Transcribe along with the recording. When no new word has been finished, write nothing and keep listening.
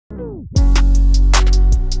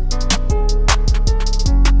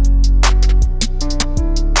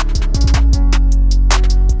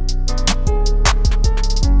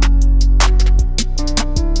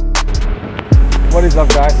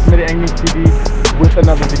Gaming TV with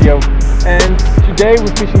another video. And today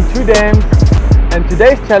we're fishing 2 dams, and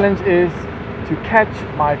today's challenge is to catch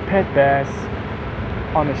my pet bass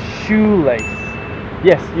on a shoelace.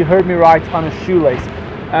 Yes, you heard me right, on a shoelace.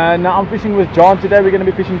 Now I'm fishing with John today. We're going to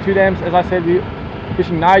be fishing 2 dams. As I said, we're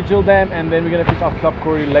fishing Nigel Dam, and then we're going to fish our Club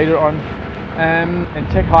Quarry later on. And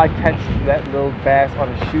check how I catch that little bass on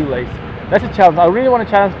a shoelace. That's a challenge. I really want to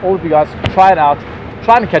challenge all of you guys to try it out,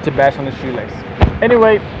 trying to catch a bass on a shoelace.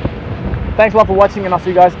 Anyway, thanks a lot for watching, and I'll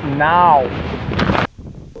see you guys now.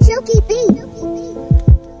 Silky beat.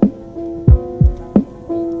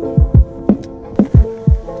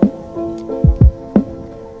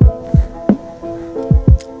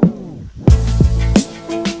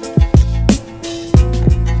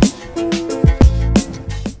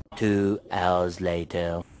 Two hours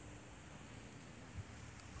later.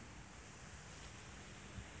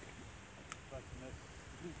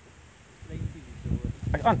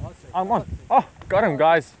 I'm on. Oh, got him,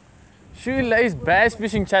 guys. Shoelace bass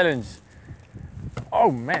fishing challenge.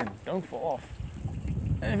 Oh man, don't fall off.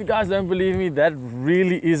 And if you guys don't believe me, that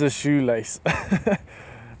really is a shoelace.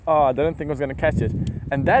 Oh, I didn't think I was gonna catch it.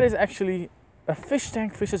 And that is actually a fish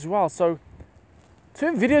tank fish as well. So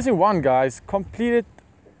 2 videos in one, guys. Completed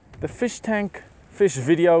the fish tank fish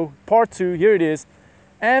video part 2, here it is,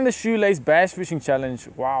 and the shoelace bass fishing challenge.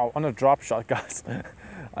 Wow, on a drop shot, guys.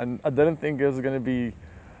 And I didn't think it was going to be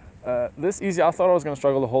this easy. I thought I was going to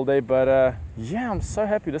struggle the whole day, but yeah, I'm so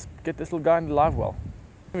happy. Let's get this little guy in the live well.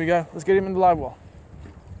 Here we go, let's get him in the live well.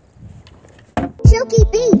 Silky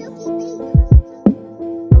beat.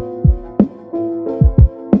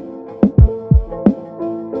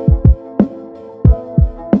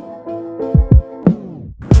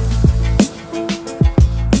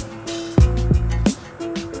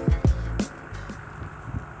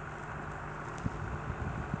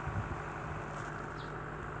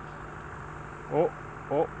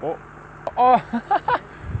 Oh,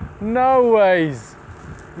 no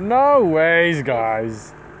ways,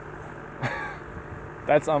 guys.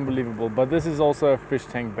 That's unbelievable. But this is also a fish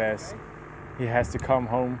tank bass. He has to come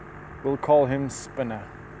home. We'll call him Spinner,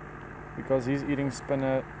 because he's eating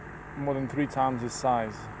spinner more than 3 times his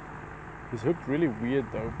size. He's hooked really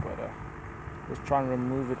weird though, but let's try and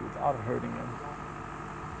remove it without hurting him.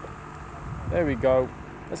 There we go.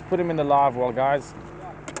 Let's put him in the live well, guys.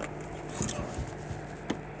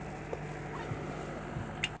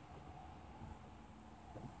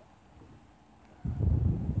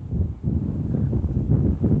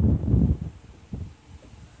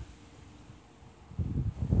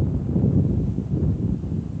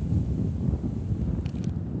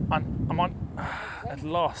 I'm on at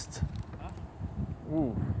last.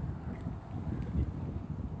 Ooh.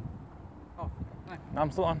 No,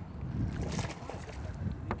 I'm still on.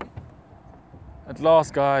 At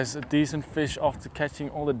last, guys, a decent fish after catching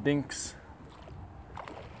all the dinks.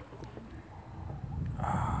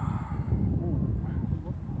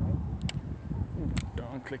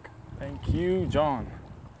 Don't click. Thank you, John.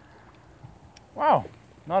 Wow,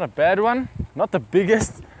 not a bad one. Not the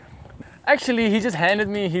biggest. Actually, he just handed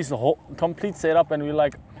me his whole complete setup, and we're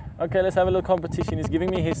like, okay, let's have a little competition. He's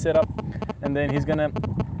giving me his setup, and then he's gonna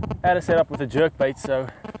add a setup with a jerk bait. So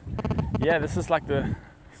yeah, this is like I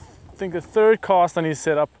think the 3rd cast on his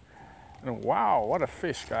setup. And wow, what a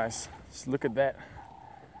fish, guys. Just look at that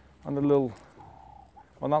on the little,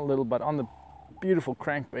 well, not little, but on the beautiful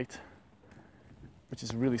crankbait, which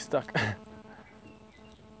is really stuck.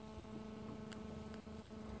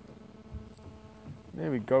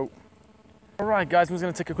 There we go. Alright guys, I'm just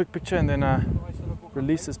going to take a quick picture and then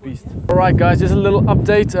release this beast. Alright guys, just a little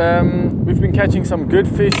update. We've been catching some good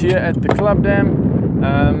fish here at the Club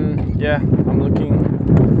Dam. Yeah, I'm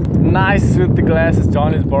looking nice with the glasses.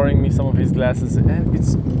 John is borrowing me some of his glasses, and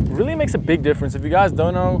it really makes a big difference. If you guys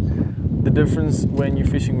don't know the difference when you're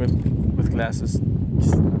fishing with glasses,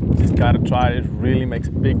 just gotta try it. It really makes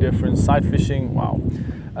a big difference. Sight fishing, wow.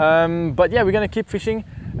 But yeah, we're going to keep fishing,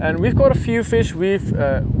 and we've got a few fish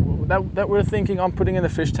that we're thinking on putting in the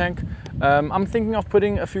fish tank. I'm thinking of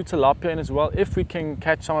putting a few tilapia in as well, if we can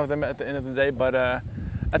catch some of them at the end of the day. But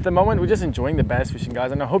at the moment, we're just enjoying the bass fishing,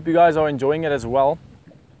 guys, and I hope you guys are enjoying it as well.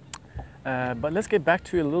 But let's get back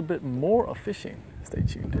to a little bit more of fishing. Stay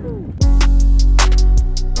tuned.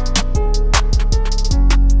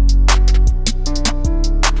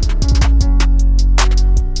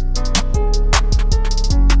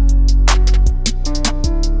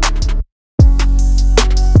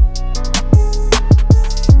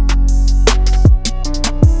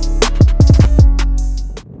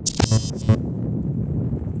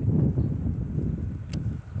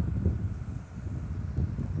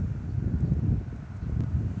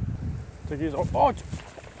 Check his,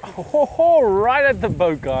 oh, right at the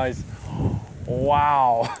boat, guys.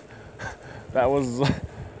 Wow, that was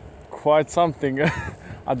quite something.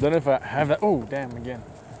 I don't know if I have that. Oh, damn, again.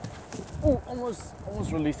 Oh, almost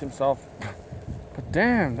released himself. But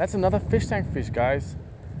damn, that's another fish tank fish, guys.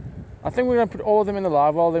 I think we're gonna put all of them in the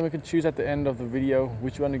live well, then we can choose at the end of the video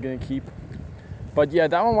which one we're gonna keep. But yeah,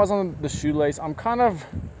 that one was on the shoelace. I'm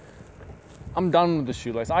done with the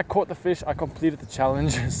shoelace. I caught the fish, I completed the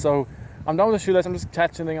challenge, so I'm done with the shoelace. I'm just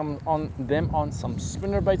catching them on some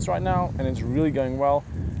spinner baits right now, and it's really going well.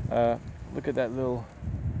 Look at that little,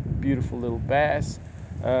 beautiful little bass.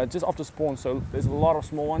 Just after spawn, so there's a lot of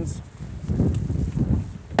small ones.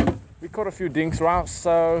 We caught a few dinks around,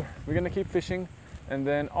 so we're gonna keep fishing, and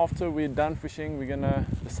then after we're done fishing, we're gonna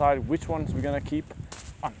decide which ones we're gonna keep.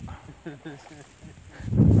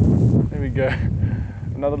 There we go.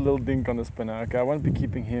 Another little dink on the spinner. Okay, I won't be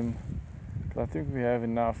keeping him because I think we have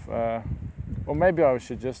enough. Or maybe I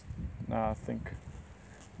should just, I think,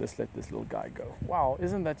 let's let this little guy go. Wow,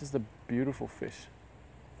 isn't that just a beautiful fish?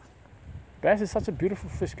 Bass is such a beautiful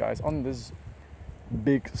fish, guys, on this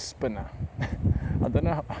big spinner. I don't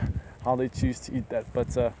know how they choose to eat that,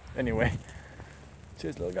 but anyway.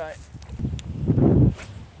 Cheers, little guy.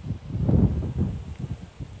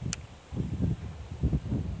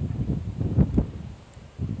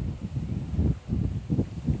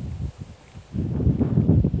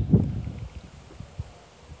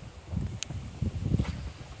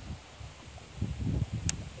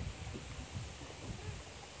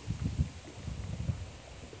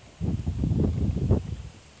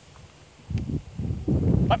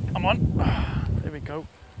 Come on, there we go.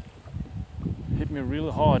 Hit me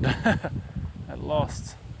really hard at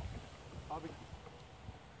last.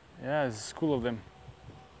 Yeah, there's a school of them.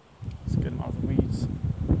 Let's get them out of the weeds.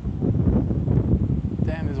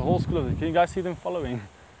 Damn, there's a whole school of them. Can you guys see them following?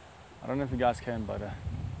 I don't know if you guys can, but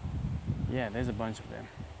yeah, there's a bunch of them.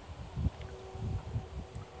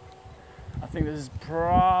 I think this is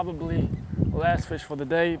probably the last fish for the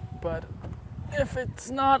day, but if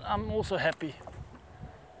it's not, I'm also happy.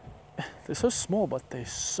 They're so small, but they're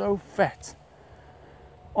so fat.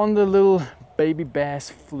 On the little baby bass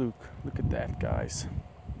fluke. Look at that, guys.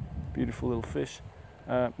 Beautiful little fish.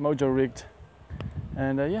 Mojo rigged.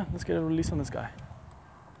 And yeah, let's get a release on this guy.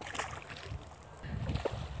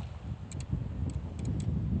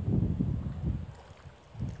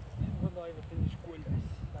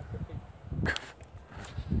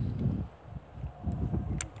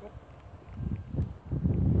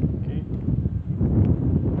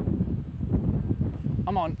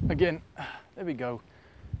 I'm on again. There we go.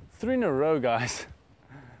 3 in a row, guys.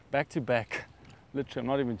 Back to back. Literally, I'm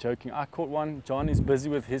not even joking. I caught one. John is busy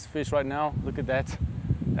with his fish right now. Look at that.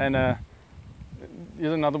 And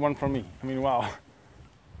here's another one from me. I mean, wow.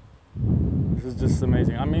 This is just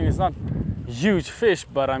amazing. I mean, it's not huge fish,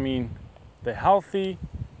 but I mean, they're healthy,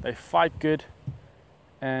 they fight good,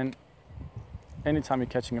 and anytime you're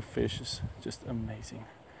catching a fish is just amazing.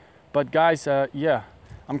 But guys, yeah.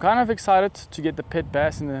 I'm kind of excited to get the pet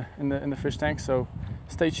bass in the fish tank, so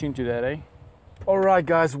stay tuned to that, eh? Alright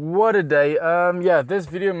guys, what a day. Yeah, this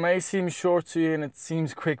video may seem short to you and it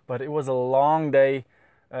seems quick, but it was a long day.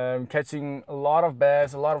 Catching a lot of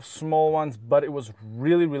bass, a lot of small ones, but it was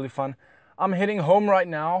really fun. I'm heading home right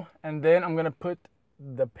now, and then I'm gonna put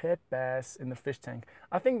the pet bass in the fish tank.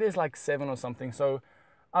 I think there's like 7 or something, so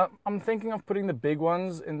I'm thinking of putting the big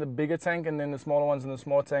ones in the bigger tank and then the smaller ones in the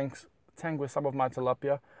small tank with some of my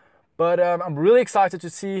tilapia. But I'm really excited to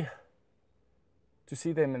see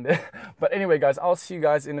them in there. But anyway guys, I'll see you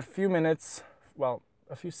guys in a few minutes, well,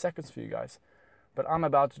 a few seconds for you guys. But I'm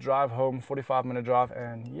about to drive home, 45-minute drive,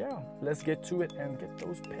 and yeah, let's get to it and get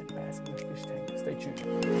those pet bass in the fish tank. Stay tuned.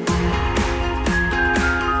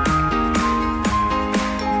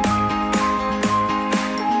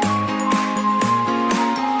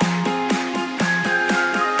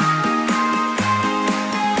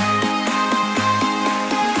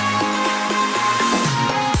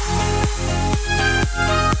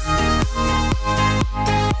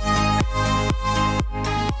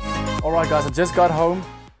 Alright guys, I just got home.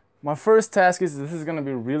 My first task is, this is going to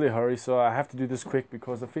be really hurry, so I have to do this quick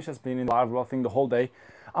because the fish has been in the live well thing the whole day.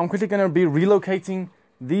 I'm quickly going to be relocating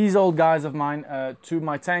these old guys of mine to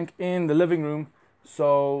my tank in the living room.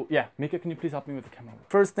 So yeah, Mika, can you please help me with the camera?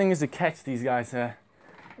 First thing is to catch these guys.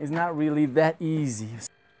 It's not really that easy.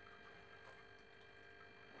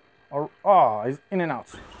 Oh, it's in and out.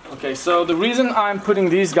 Okay, so the reason I'm putting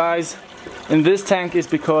these guys in this tank is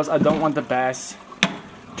because I don't want the bass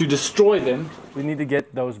to destroy them. We need to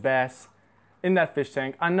get those bass in that fish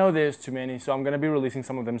tank. I know there's too many, so I'm going to be releasing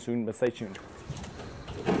some of them soon, but stay tuned.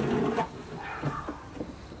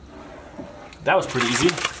 That was pretty easy.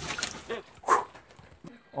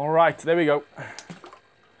 All right, there we go.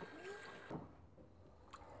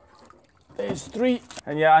 There's 3.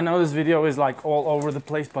 And yeah, I know this video is like all over the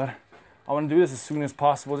place, but I want to do this as soon as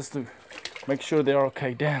possible just to make sure they're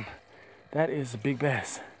okay. Damn, that is a big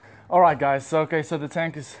bass. All right, guys, so the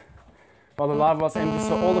tank is, well, the live wel's empty,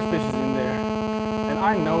 so all the fish is in there. And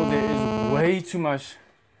I know there is way too much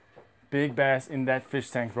big bass in that fish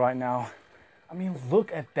tank right now. I mean,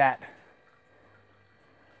 look at that.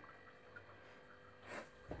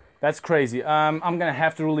 That's crazy. I'm gonna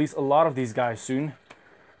have to release a lot of these guys soon.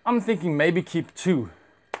 I'm thinking maybe keep 2.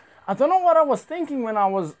 I don't know what I was thinking when I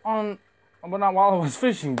was while I was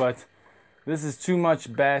fishing, but this is too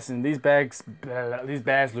much bass, and these bass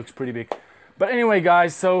looks pretty big. But anyway,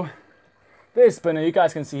 guys, so this spinner, you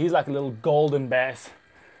guys can see he's like a little golden bass.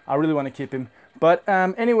 I really want to keep him. But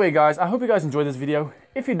anyway, guys, I hope you guys enjoyed this video.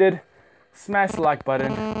 If you did, smash the like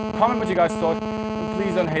button, comment what you guys thought, and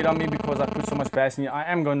please don't hate on me because I put so much bass in here. I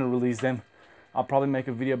am going to release them. I'll probably make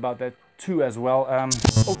a video about that too as well.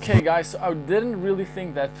 Okay, guys, so I didn't really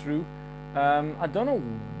think that through. I don't know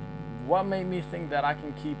what made me think that I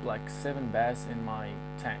can keep like 7 bass in my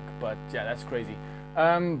tank, but yeah, that's crazy.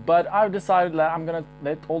 But I've decided that I'm gonna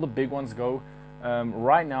let all the big ones go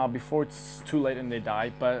right now before it's too late and they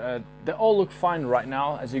die. But they all look fine right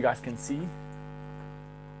now, as you guys can see.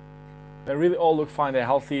 They really all look fine, they're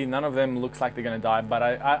healthy, none of them looks like they're gonna die, but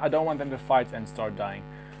I don't want them to fight and start dying.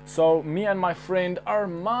 So me and my friend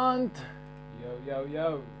Armand,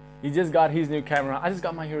 yo, he just got his new camera. I just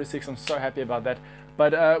got my Hero 6, I'm so happy about that.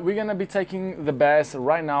 But we're gonna be taking the bass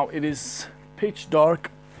right now. It is pitch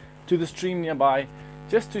dark to the stream nearby,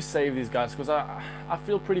 just to save these guys, because I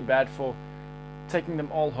feel pretty bad for taking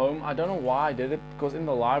them all home. I don't know why I did it, because in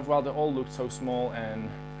the live well they all looked so small, and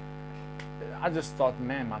I just thought,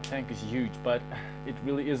 man, my tank is huge, but it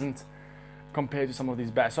really isn't compared to some of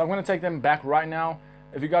these bass. So I'm gonna take them back right now.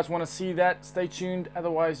 If you guys want to see that, stay tuned.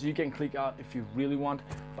 Otherwise, you can click out if you really want.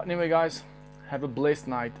 But anyway, guys, have a blessed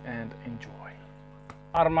night and enjoy.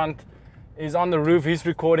 Armand is on the roof. He's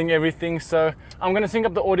recording everything, so I'm going to sync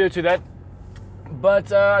up the audio to that.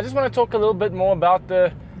 But I just want to talk a little bit more about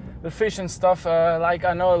the fish and stuff. Like,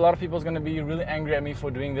 I know a lot of people are going to be really angry at me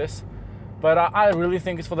for doing this, but I really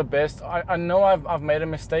think it's for the best. I know I've made a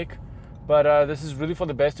mistake, but this is really for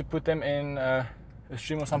the best to put them in a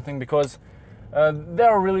stream or something, because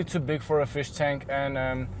they're really too big for a fish tank,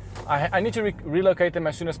 and I need to relocate them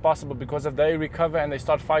as soon as possible, because if they recover and they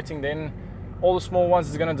start fighting, then all the small ones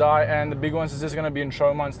is gonna die and the big ones is just gonna be in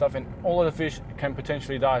trauma and stuff, and all of the fish can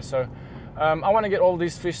potentially die. So I want to get all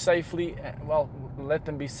these fish safely, well, let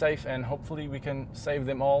them be safe, and hopefully we can save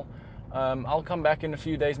them all. I'll come back in a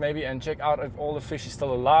few days maybe and check out if all the fish is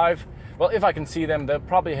still alive. Well, if I can see them, they'll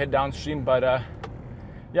probably head downstream, but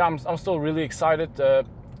yeah, I'm still really excited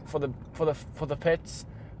for the pets.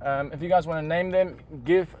 If you guys want to name them,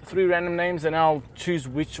 give 3 random names and I'll choose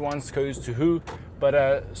which ones goes to who.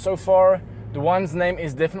 But so far, the one's name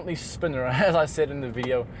is definitely Spinner, as I said in the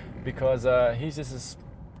video, because he's just a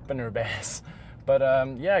spinner bass. But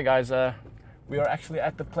yeah, guys, we are actually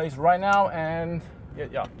at the place right now, and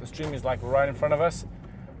yeah, the stream is like right in front of us.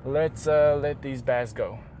 Let's let these bass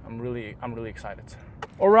go. I'm really excited.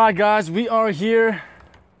 All right, guys, we are here.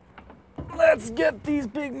 Let's get these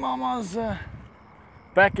big mamas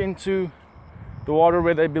back into the water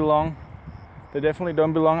where they belong. They definitely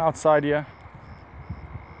don't belong outside here.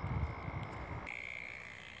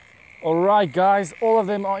 All right, guys, all of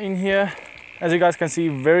them are in here. As you guys can see,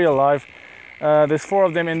 very alive. There's 4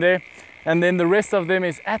 of them in there, and then the rest of them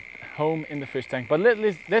is at home in the fish tank. But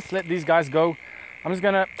let's let these guys go. I'm just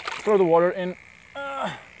gonna throw the water in.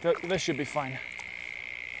 They should be fine.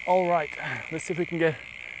 All right, let's see if we can get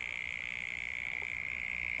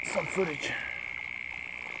some footage.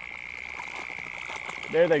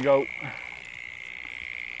 There they go.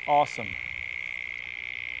 Awesome,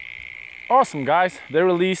 guys, they're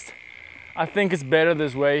released. I think it's better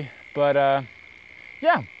this way, but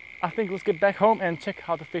yeah, I think let's get back home and check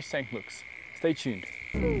how the fish tank looks. Stay tuned.